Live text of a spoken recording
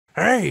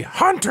Hey,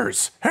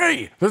 hunters!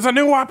 Hey, there's a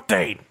new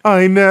update!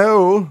 I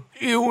know.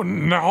 You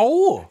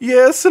know?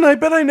 Yes, and I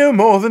bet I know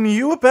more than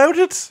you about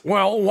it.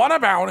 Well, what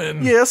about it?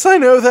 Yes, I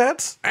know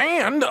that.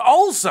 And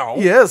also...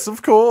 Yes,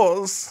 of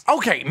course.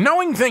 Okay,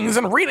 knowing things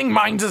and reading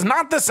minds is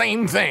not the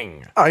same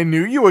thing. I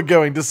knew you were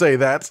going to say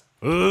that.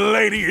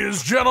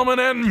 Ladies, gentlemen,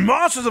 and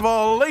monsters of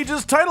all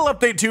ages, Title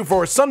Update 2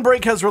 for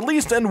Sunbreak has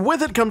released, and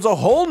with it comes a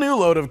whole new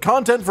load of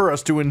content for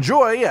us to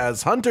enjoy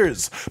as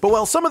hunters. But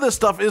while some of this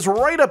stuff is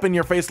right up in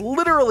your face,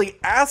 literally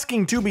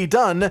asking to be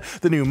done,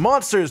 the new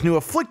monsters, new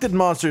afflicted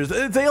monsters,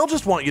 they all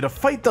just want you to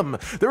fight them.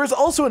 There is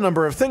also a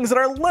number of things that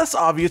are less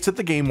obvious that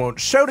the game won't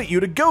shout at you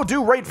to go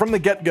do right from the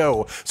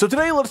get-go. So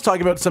today let's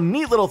talk about some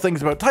neat little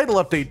things about Title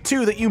Update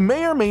 2 that you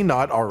may or may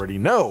not already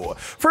know.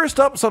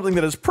 First up, something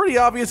that is pretty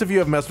obvious if you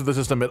have messed with the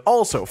system at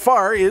all so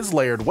far is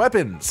layered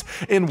weapons.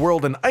 In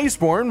World and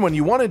Iceborne, when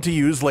you wanted to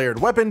use layered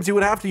weapons, you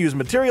would have to use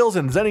materials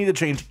and Zenny to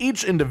change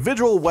each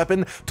individual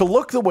weapon to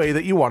look the way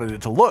that you wanted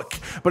it to look.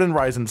 But in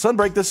Rise and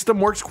Sunbreak, the system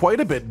works quite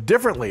a bit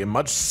differently and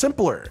much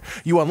simpler.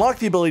 You unlock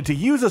the ability to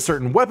use a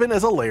certain weapon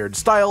as a layered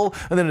style,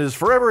 and then it is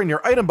forever in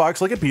your item box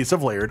like a piece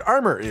of layered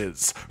armor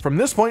is. From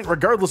this point,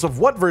 regardless of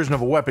what version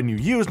of a weapon you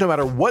use, no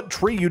matter what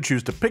tree you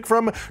choose to pick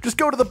from, just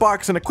go to the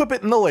box and equip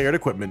it in the layered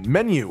equipment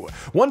menu.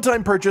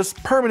 One-time purchase,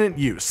 permanent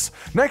use.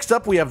 Next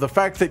up, we have the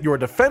fact that your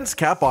defense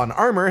cap on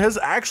armor has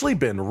actually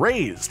been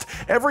raised.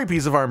 Every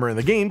piece of armor in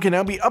the game can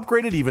now be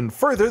upgraded even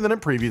further than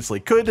it previously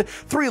could,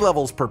 3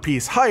 levels per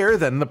piece higher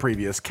than the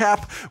previous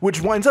cap,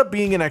 which winds up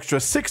being an extra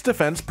 6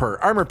 defense per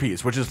armor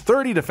piece, which is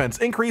 30 defense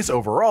increase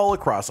overall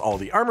across all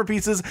the armor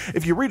pieces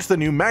if you reach the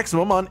new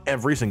maximum on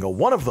every single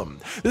one of them.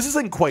 This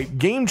isn't quite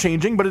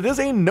game-changing, but it is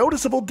a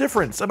noticeable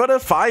difference, about a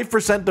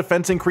 5%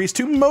 defense increase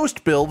to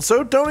most builds,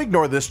 so don't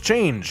ignore this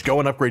change. Go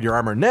and upgrade your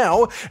armor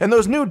now, and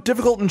those new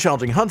difficult and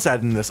challenging hunts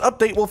added in this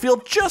update will feel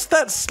just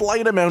that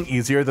slight amount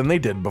easier than they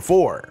did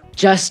before.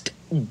 Just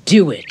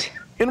do it.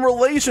 In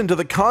relation to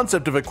the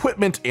concept of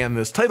equipment and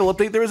this title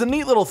update, there is a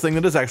neat little thing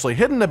that is actually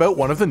hidden about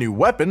one of the new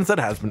weapons that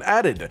has been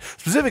added,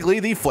 specifically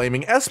the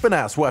Flaming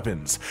Espinas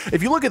weapons.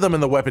 If you look at them in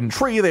the weapon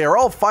tree, they are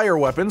all fire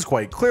weapons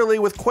quite clearly,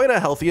 with quite a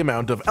healthy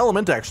amount of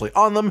element actually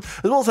on them,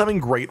 as well as having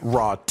great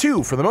raw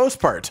too for the most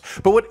part.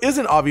 But what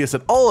isn't obvious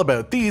at all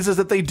about these is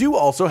that they do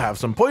also have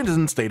some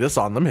poison status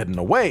on them hidden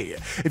away.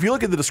 If you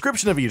look at the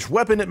description of each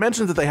weapon, it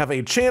mentions that they have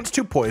a chance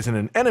to poison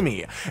an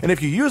enemy, and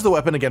if you use the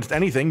weapon against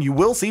anything, you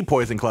will see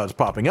poison clouds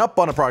popping up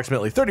on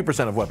approximately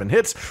 30% of weapon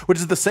hits, which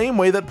is the same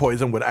way that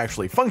poison would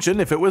actually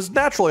function if it was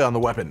naturally on the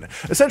weapon.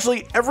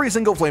 Essentially, every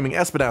single Flaming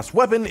Espinas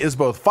weapon is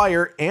both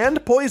fire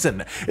and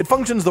poison. It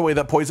functions the way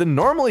that poison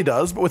normally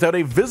does, but without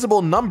a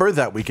visible number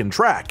that we can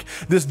track.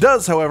 This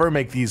does, however,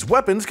 make these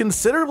weapons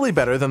considerably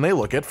better than they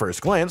look at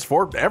first glance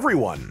for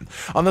everyone.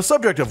 On the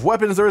subject of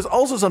weapons, there is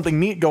also something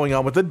neat going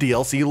on with the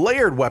DLC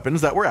layered weapons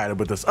that were added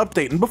with this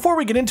update, and before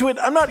we get into it,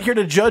 I'm not here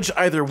to judge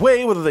either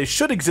way whether they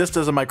should exist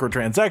as a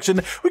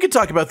microtransaction. We could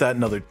talk about that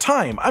another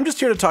time. I'm just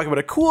here to talk about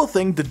a cool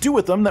thing to do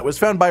with them that was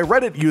found by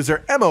Reddit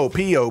user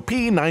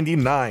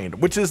MOPOP99,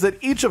 which is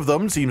that each of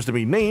them seems to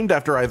be named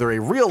after either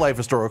a real-life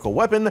historical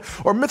weapon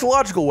or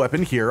mythological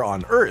weapon here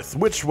on Earth,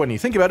 which, when you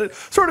think about it,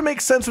 sort of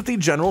makes sense with the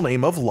general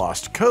name of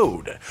Lost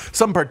Code.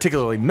 Some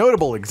particularly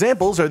notable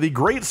examples are the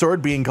great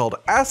sword being called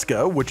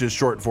Aska, which is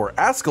short for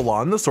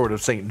Ascalon, the sword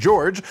of St.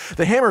 George,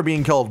 the hammer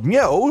being called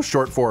Mjö,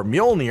 short for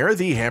Mjolnir,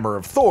 the hammer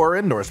of Thor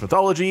in Norse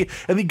mythology,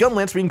 and the gun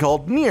lance being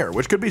called Nir,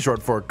 which could be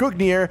short for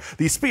Gungnir,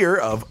 the spear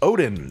of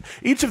Odin.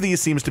 Each of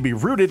these seems to be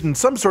rooted in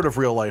some sort of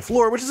real-life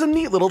lore, which is a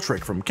neat little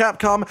trick from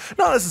Capcom,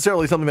 not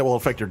necessarily something that will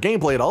affect your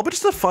gameplay at all, but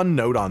just a fun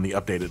note on the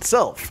update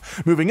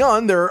itself. Moving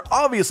on, there are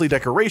obviously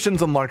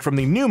decorations unlocked from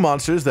the new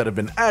monsters that have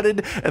been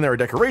added, and there are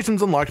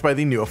decorations unlocked by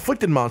the new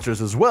afflicted monsters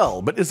as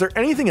well, but is there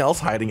anything else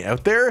hiding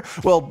out there?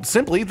 Well,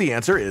 simply the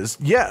answer is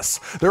yes.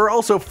 There are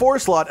also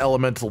 4-slot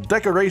elemental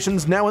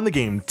decorations now in the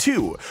game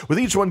too, with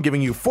each one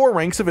giving you 4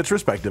 ranks of its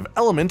respective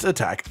element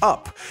attack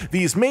up.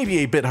 These may be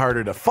a bit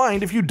harder to find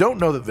if you don't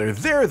know that they're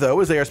there though,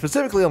 as they are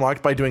specifically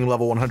unlocked by doing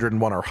level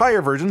 101 or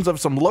higher versions of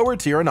some lower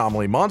tier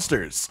anomaly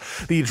monsters.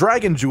 The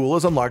Dragon Jewel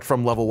is unlocked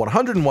from level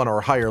 101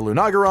 or higher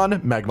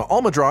Lunagaron, Magma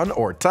Almudron,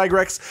 or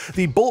Tigrex.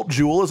 The Bolt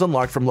Jewel is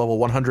unlocked from level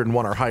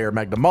 101 or higher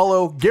Magna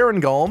Malo,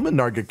 Garangolm,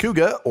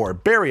 Nargacuga, or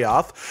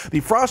Barioth. The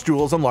Frost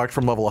Jewel is unlocked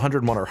from level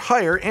 101 or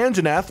higher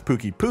Anjanath,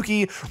 Pookie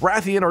Pookie,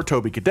 Rathian, or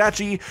Tobi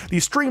Kadachi. The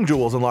Stream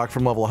Jewel is unlocked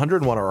from level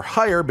 101 or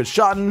higher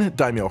Bishaten,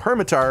 Daimyo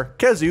Hermitar,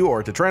 Kezu,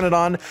 or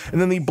Tetranodon.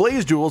 And then the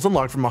Blaze Jewel is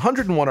unlocked from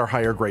 101 or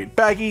higher Great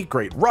Baggy,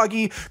 Great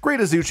Roggy, Great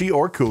Azuchi,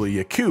 or Kuli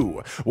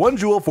Yaku. 1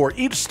 jewel for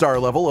each star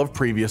level of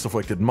previous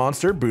afflicted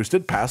monster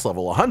boosted past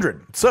level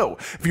 100. So,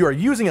 if you are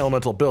using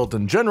elemental builds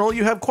in general,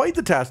 you have quite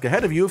the task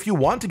ahead of you if you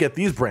want to get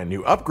these brand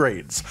new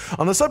upgrades.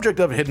 On the subject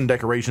of hidden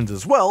decorations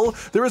as well,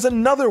 there is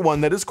another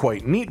one that is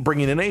quite neat,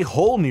 bringing in a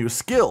whole new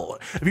skill.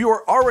 If you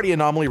are already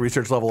Anomaly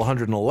Research level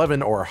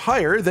 111 or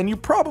higher, then you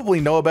probably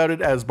know about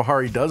it, as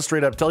Bahari does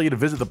straight up tell you to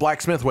visit the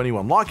blacksmith when you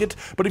unlock it,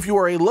 but if you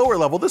are a lower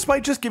level, this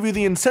might just give you the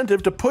the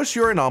incentive to push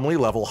your anomaly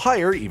level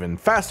higher even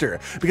faster,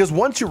 because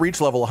once you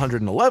reach level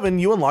 111,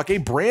 you unlock a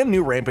brand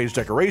new rampage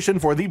decoration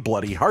for the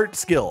Bloody Heart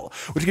skill,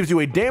 which gives you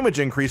a damage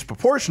increase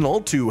proportional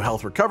to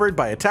health recovered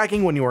by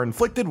attacking when you are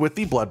inflicted with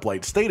the Blood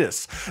Blight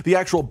status. The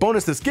actual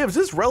bonus this gives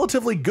is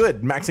relatively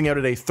good, maxing out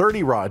at a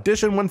 30 raw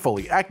addition when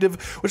fully active,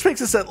 which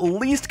makes this at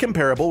least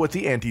comparable with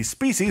the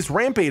anti-species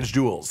rampage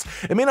duels.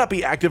 It may not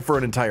be active for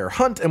an entire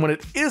hunt, and when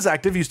it is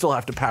active you still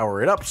have to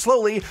power it up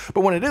slowly,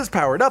 but when it is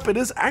powered up it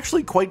is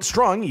actually quite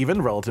strong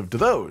even relative to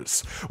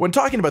those. When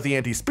talking about the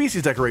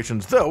anti-species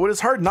decorations though, it is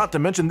hard not to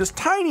mention this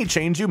tiny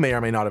change you may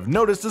or may not have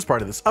noticed as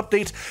part of this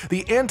update.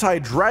 The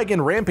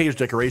anti-dragon rampage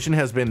decoration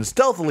has been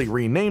stealthily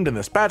renamed in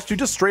this patch to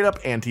just straight up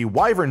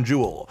anti-wyvern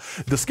jewel.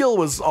 The skill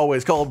was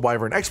always called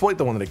Wyvern Exploit,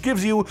 the one that it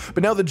gives you,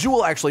 but now the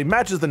jewel actually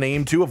matches the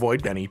name to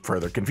avoid any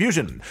further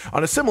confusion.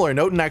 On a similar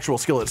note, an actual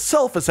skill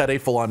itself has had a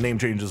full-on name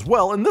change as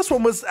well, and this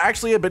one was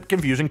actually a bit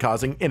confusion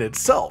causing in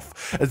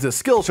itself, as this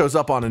skill shows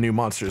up on a new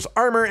monster's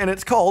armor and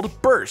it's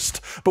called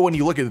Burst. But when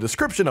you look at the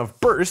description of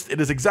Burst, it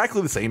is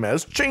exactly the same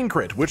as Chain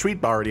Crit, which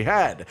we'd already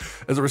had.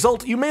 As a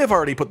result, you may have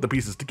already put the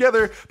pieces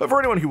together, but for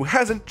anyone who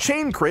hasn't,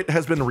 Chain Crit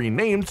has been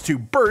renamed to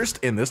Burst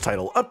in this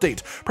title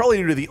update, probably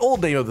due to the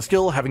old name of the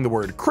skill having the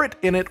word crit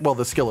in it, while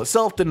the skill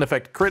itself didn't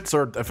affect crits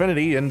or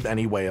affinity in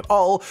any way at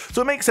all,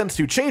 so it makes sense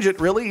to change it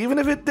really, even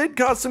if it did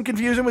cause some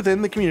confusion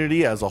within the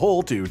community as a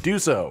whole to do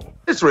so.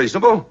 It's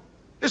reasonable.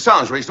 It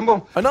sounds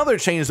reasonable. Another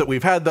change that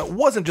we've had that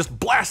wasn't just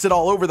blasted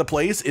all over the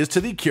place is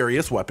to the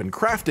curious weapon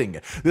crafting.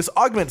 This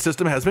augment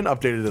system has been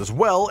updated as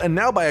well, and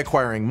now by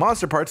acquiring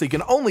monster parts that you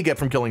can only get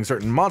from killing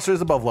certain monsters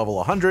above level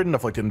 100 in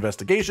Afflicted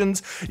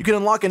Investigations, you can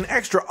unlock an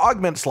extra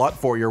augment slot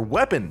for your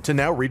weapon to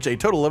now reach a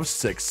total of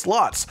 6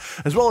 slots,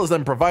 as well as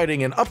them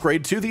providing an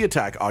upgrade to the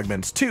attack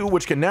augments 2,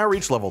 which can now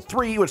reach level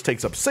 3, which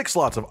takes up 6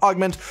 slots of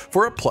augment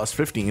for a plus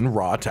 15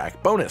 raw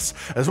attack bonus.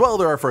 As well,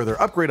 there are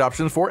further upgrade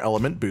options for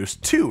element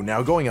boost 2,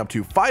 now going up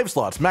to 5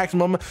 slots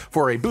maximum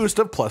for a boost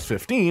of plus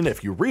 15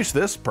 if you reach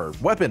this per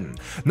weapon.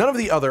 None of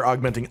the other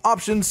augmenting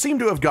options seem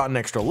to have gotten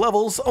extra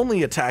levels,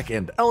 only attack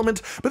and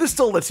element, but this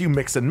still lets you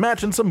mix and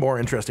match in some more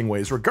interesting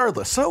ways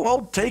regardless, so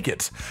I'll take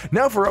it.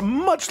 Now for a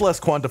much less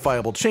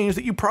quantifiable change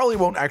that you probably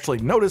won't actually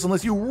notice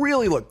unless you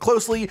really look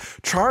closely,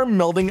 charm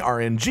melding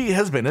RNG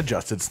has been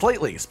adjusted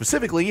slightly.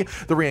 Specifically,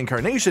 the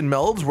reincarnation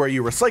melds, where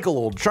you recycle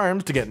old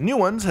charms to get new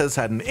ones, has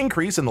had an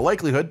increase in the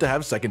likelihood to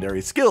have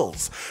secondary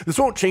skills. This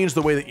won't change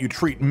the way that you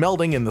treat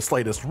melding in the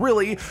slightest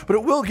really, but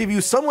it will give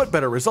you somewhat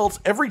better results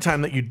every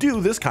time that you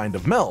do this kind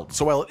of meld.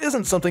 So while it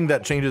isn't something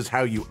that changes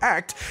how you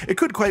act, it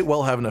could quite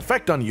well have an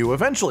effect on you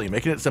eventually,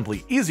 making it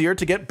simply easier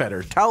to get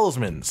better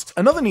talismans.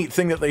 Another neat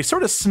thing that they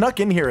sort of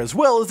snuck in here as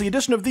well is the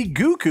addition of the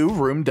Guku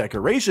room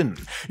decoration.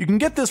 You can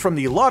get this from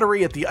the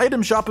lottery at the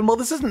item shop, and while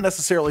this isn't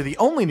necessarily the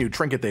only new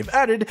trinket they've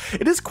added,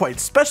 it is quite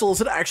special as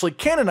it actually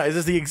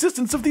canonizes the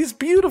existence of these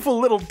beautiful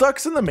little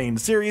ducks in the main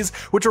series,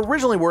 which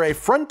originally were a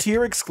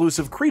Frontier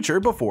exclusive creature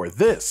before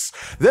this.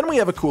 Then we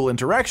have a cool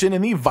interaction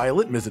in the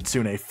Violet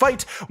Mizutsune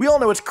fight. We all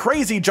know it's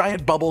crazy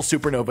giant bubble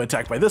supernova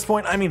attack by this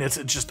point. I mean, it's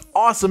just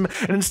awesome,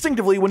 and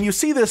instinctively when you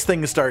see this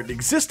thing start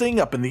existing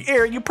up in the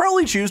air, you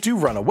probably choose to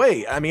run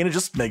away. I mean, it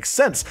just makes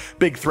sense.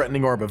 Big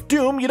threatening orb of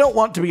doom, you don't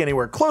want to be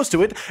anywhere close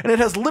to it, and it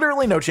has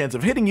literally no chance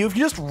of hitting you if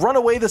you just run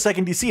away the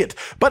second you see it.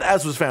 But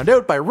as was found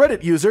out by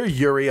Reddit user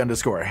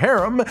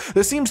Yuri_Harem,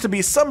 there seems to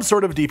be some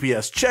sort of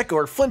DPS check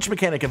or flinch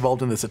mechanic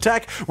involved in this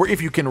attack, where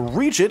if you can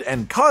reach it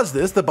and cause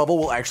this, the bubble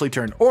will actually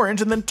turn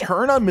orange and then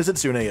turn on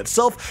Mizutsune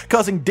itself,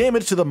 causing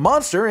damage to the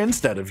monster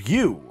instead of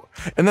you.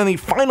 And then the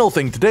final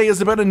thing today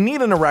is about a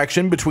neat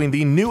interaction between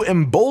the new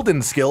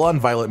Emboldened skill on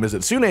Violet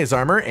Mizutsune's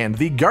armor and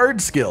the Guard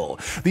skill.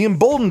 The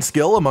Emboldened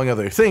skill, among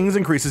other things,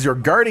 increases your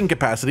guarding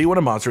capacity when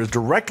a monster is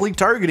directly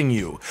targeting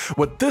you.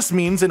 What this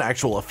means in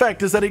actual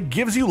effect is that it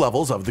gives you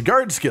levels of the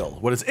Guard skill.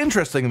 What is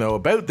interesting though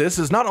about this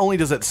is not only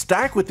does it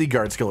stack with the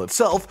Guard skill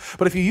itself,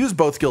 but if you use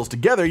both skills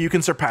together, you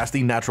can surpass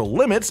the natural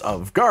limits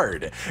of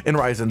Guard. In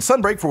Rise and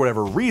Sunbreak, for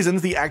whatever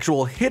reasons, the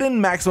actual hidden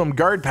maximum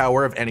Guard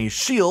power of any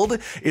shield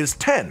is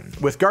 10.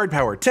 With Guard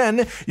power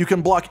 10, you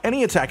can block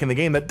any attack in the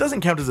game that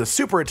doesn't count as a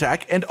super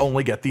attack and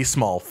only get the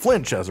small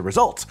flinch as a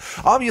result.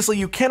 Obviously,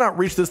 you cannot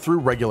reach this through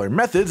regular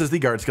methods, as the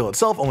Guard skill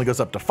itself only goes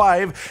up to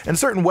 5, and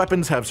certain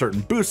weapons have certain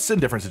boosts in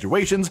different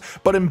situations,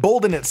 but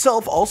Embolden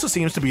itself also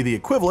seems to be the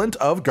equivalent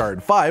of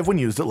Guard 5 when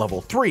used at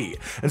level 3.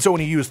 And so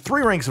when you use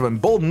 3 ranks of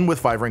Embolden with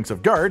 5 ranks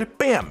of Guard,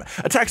 bam!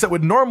 Attacks that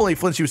would normally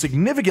flinch you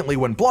significantly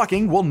when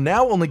blocking will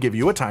now only give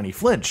you a tiny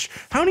flinch.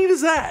 How neat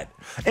is that?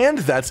 And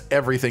that's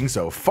everything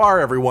so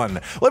far, everyone.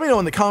 Let me know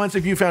in the comments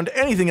if you found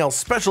anything else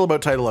special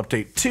about Title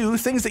Update 2,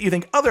 things that you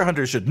think other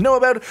hunters should know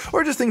about,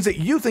 or just things that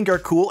you think are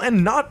cool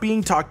and not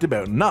being talked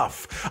about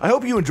enough. I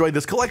hope you enjoyed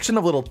this collection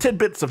of little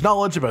tidbits of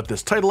knowledge about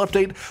this title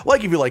update.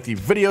 Like if you liked the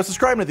video,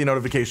 subscribe and hit the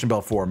notification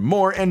bell for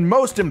more, and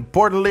most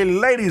importantly,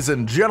 ladies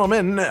and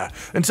gentlemen,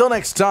 until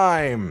next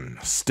time,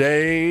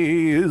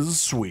 stay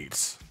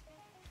sweet.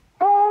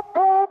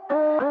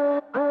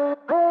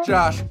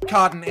 Josh,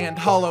 Cotton, and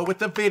Hollow with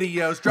the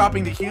videos,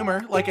 dropping the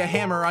humor like a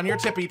hammer on your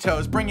tippy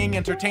toes, bringing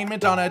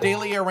entertainment on a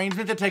daily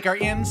arrangement to take our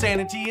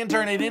insanity and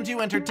turn it into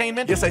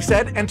entertainment. Yes, I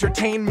said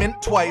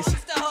entertainment twice,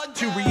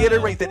 to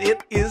reiterate that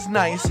it is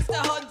nice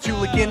to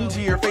look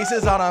into your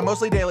faces on a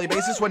mostly daily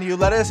basis when you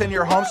let us in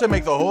your homes to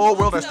make the whole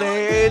world a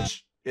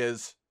stage.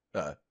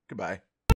 Goodbye.